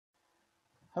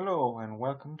Hello and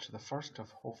welcome to the first of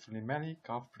hopefully many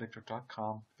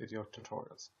golfpredictor.com video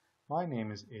tutorials. My name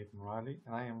is Aidan Riley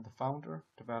and I am the founder,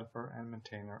 developer and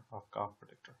maintainer of Golf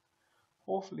Predictor.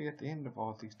 Hopefully at the end of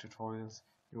all these tutorials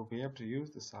you will be able to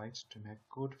use the site to make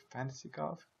good fantasy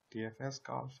golf, DFS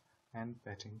golf and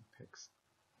betting picks.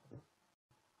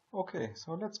 Okay,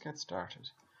 so let's get started.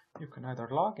 You can either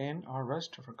log in or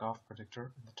register for Golf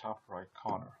Predictor in the top right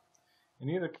corner. In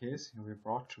either case you'll be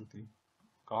brought to the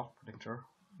Golf Predictor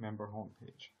member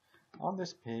homepage. On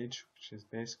this page, which is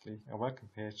basically a welcome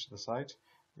page to the site,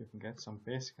 you can get some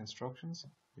basic instructions.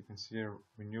 You can see a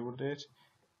renewal date,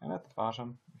 and at the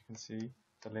bottom you can see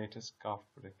the latest Golf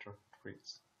Predictor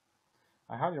tweets.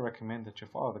 I highly recommend that you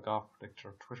follow the Golf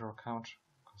Predictor Twitter account,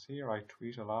 because here I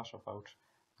tweet a lot about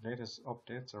the latest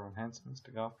updates or enhancements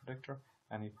to Golf Predictor,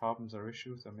 any problems or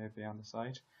issues that may be on the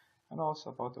site, and also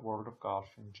about the world of golf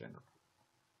in general.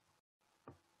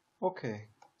 Okay,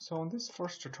 so in this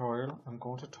first tutorial I'm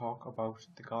going to talk about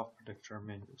the Golf Predictor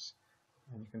menus,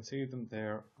 and you can see them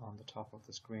there on the top of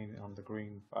the screen on the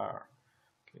green bar.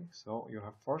 Okay, so you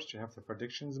have the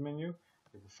predictions menu, you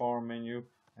have the form menu,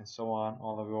 and so on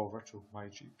all the way over to My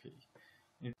GP.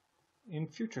 In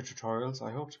future tutorials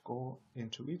I hope to go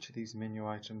into each of these menu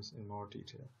items in more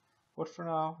detail, but for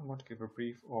now I'm going to give a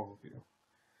brief overview.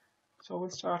 So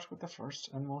we'll start with the first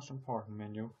and most important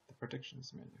menu, the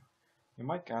predictions menu. You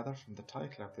might gather from the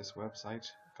title of this website,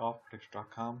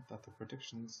 golfpredictor.com, that the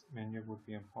predictions menu would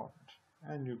be important,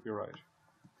 and you'd be right.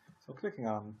 So clicking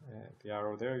on the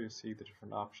arrow there, you see the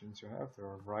different options you have. There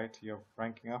are a variety of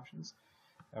ranking options,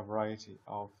 a variety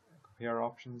of compare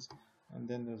options, and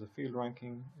then there's a field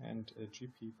ranking and a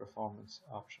GP performance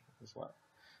option as well.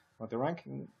 Now, the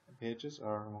ranking pages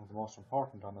are among the most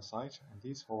important on the site, and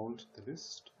these hold the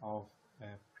list of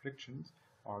predictions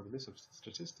or the list of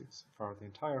statistics for the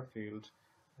entire field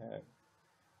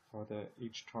for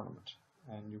each tournament,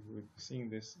 and you will be seeing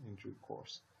this in due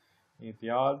course. The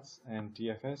odds and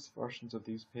DFS versions of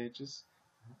these pages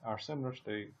are similar to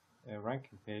the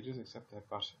ranking pages, except they've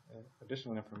got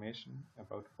additional information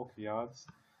about bookie odds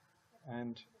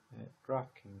and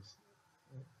DraftKings.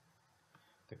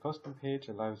 The custom page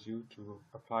allows you to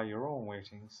apply your own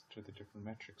weightings to the different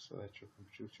metrics so that you can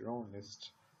produce your own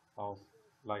list of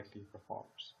likely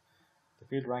performers. The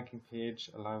field ranking page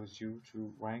allows you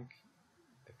to rank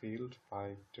the field by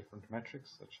different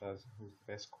metrics, such as who's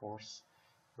the best course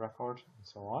record and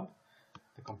so on.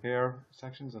 The compare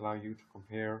sections allow you to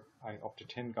compare up to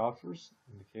 10 golfers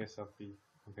in the case of the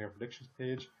compare predictions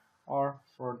page, or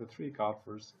for the 3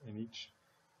 golfers in each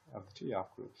of the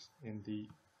tee-off groups in the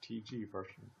TG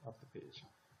version of the page.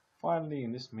 Finally,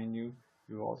 in this menu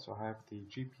you also have the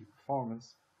GP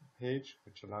performance page,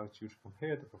 which allows you to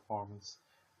compare the performance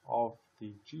of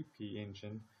the GP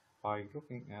engine by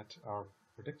looking at our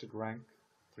predicted rank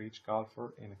for each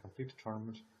golfer in a completed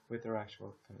tournament with their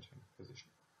actual finishing position.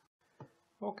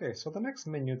 Okay, so the next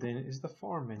menu then is the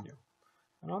form menu,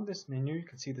 and on this menu you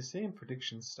can see the same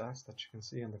prediction stats that you can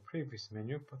see in the previous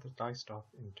menu, but they're diced up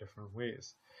in different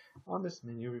ways. On this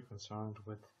menu you're concerned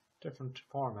with different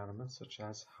form elements, such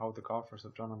as how the golfers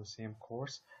have done on the same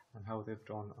course and how they've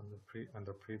done on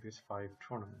their previous 5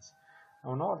 tournaments.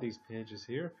 Now on all these pages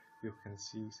here you can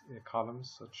see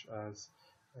columns such as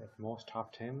the most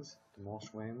top 10s, the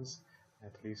most wins,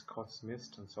 the least cuts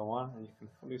missed, and so on, and you can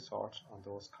fully sort on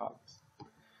those columns.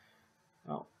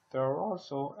 Now there are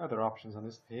also other options on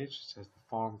this page, such as the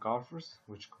form golfers,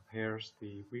 which compares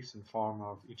the recent form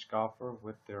of each golfer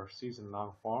with their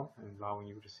season-long form, and allowing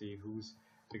you to see who's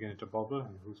beginning to bubble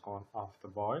and who's going off the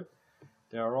boil.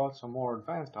 There are also more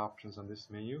advanced options on this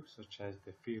menu, such as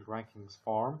the field rankings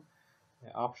form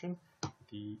option,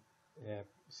 the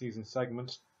season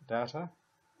segment data,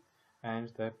 and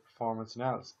the performance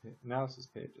analysis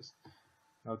pages.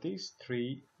 Now these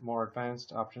 3 more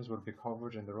advanced options will be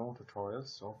covered in their own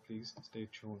tutorials, so please stay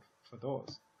tuned for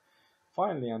those.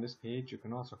 Finally, on this page you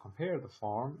can also compare the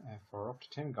form for up to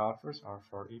 10 golfers or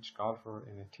for each golfer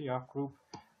in a tee-off group,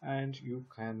 and you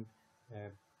can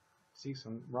see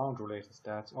some round related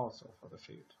stats also for the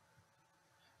field.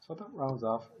 So that rounds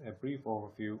off a brief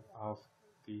overview of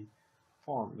the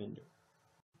form menu.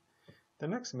 The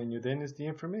next menu then is the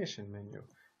information menu,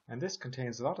 and this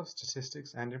contains a lot of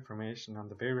statistics and information on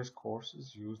the various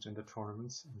courses used in the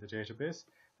tournaments in the database,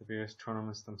 the various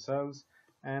tournaments themselves,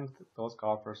 and those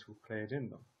golfers who played in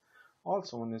them.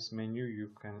 Also in this menu you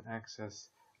can access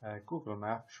a Google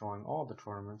map showing all the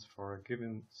tournaments for a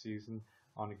given season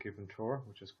on a given tour,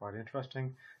 which is quite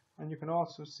interesting, and you can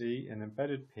also see an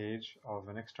embedded page of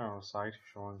an external site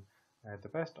showing the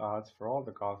best odds for all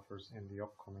the golfers in the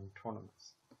upcoming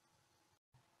tournaments.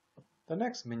 The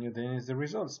next menu then is the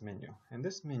results menu, and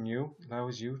this menu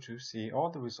allows you to see all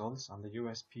the results on the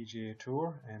US PGA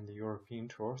Tour and the European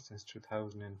Tour since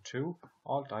 2002,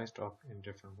 all diced up in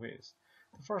different ways.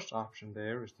 The first option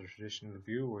there is the traditional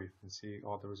view, where you can see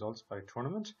all the results by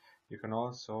tournament. You can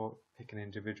also pick an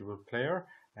individual player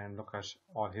and look at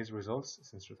all his results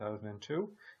since 2002. You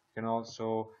can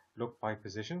also look by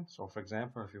position. So for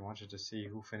example, if you wanted to see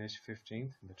who finished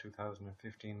 15th in the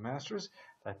 2015 Masters,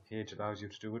 that page allows you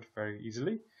to do it very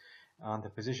easily. On the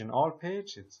position all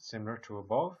page, it's similar to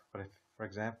above, but if, for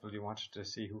example, you wanted to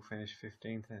see who finished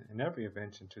 15th in every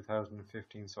event in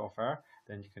 2015 so far,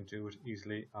 then you can do it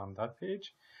easily on that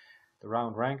page. The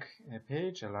round rank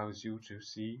page allows you to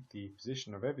see the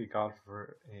position of every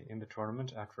golfer in the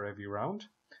tournament after every round,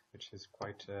 which is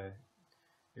quite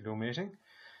illuminating.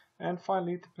 And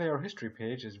finally, the player history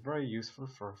page is very useful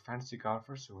for fantasy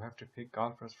golfers who have to pick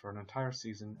golfers for an entire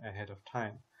season ahead of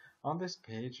time. On this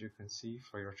page, you can see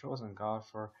for your chosen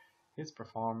golfer his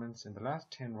performance in the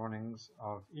last 10 runnings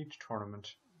of each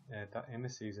tournament in a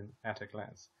season at a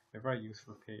glance. A very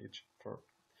useful page for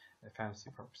fantasy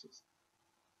purposes.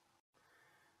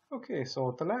 Okay,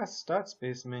 so the last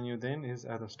stats-based menu then is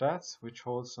Other Stats, which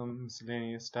holds some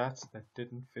miscellaneous stats that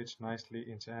didn't fit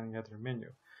nicely into any other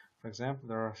menu. For example,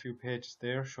 there are a few pages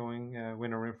there showing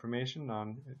winner information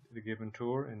on the given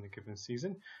tour in the given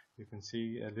season. You can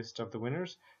see a list of the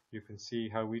winners. You can see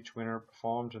how each winner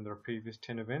performed in their previous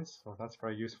 10 events, so that's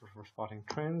very useful for spotting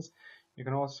trends. You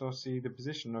can also see the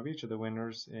position of each of the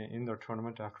winners in their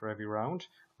tournament after every round,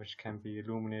 which can be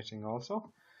illuminating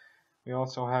also. We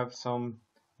also have some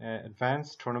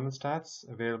advanced tournament stats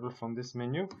available from this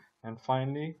menu, and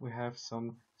finally we have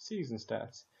some season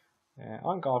stats.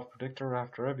 On Golf Predictor,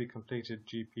 after every completed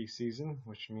GP season,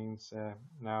 which means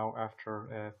now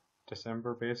after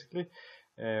December basically,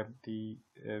 the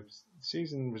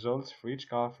season results for each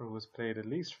golfer who has played at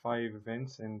least 5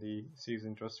 events in the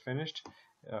season just finished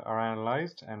are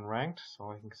analysed and ranked,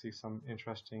 so I can see some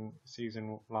interesting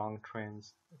season-long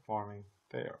trends forming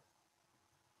there.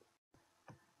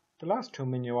 The last two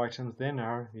menu items then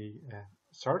are the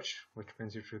search, which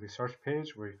brings you to the search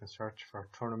page where you can search for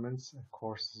tournaments,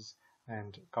 courses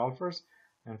and golfers,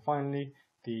 and finally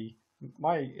the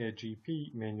My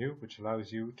GP menu, which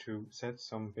allows you to set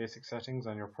some basic settings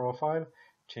on your profile,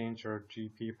 change your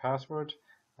GP password,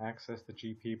 access the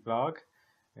GP blog,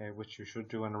 which you should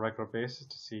do on a regular basis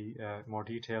to see more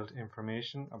detailed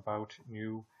information about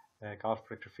new Golf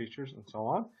Predictor features and so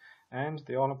on, and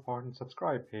the all-important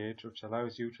subscribe page, which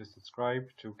allows you to subscribe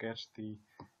to get the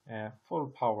full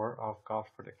power of Golf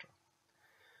Predictor.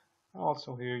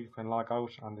 Also here you can log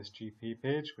out on this GP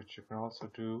page, which you can also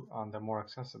do on the more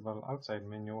accessible outside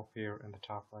menu up here in the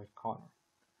top right corner.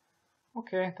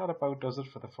 Okay, that about does it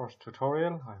for the first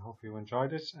tutorial. I hope you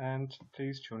enjoyed it, and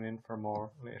please tune in for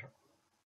more later.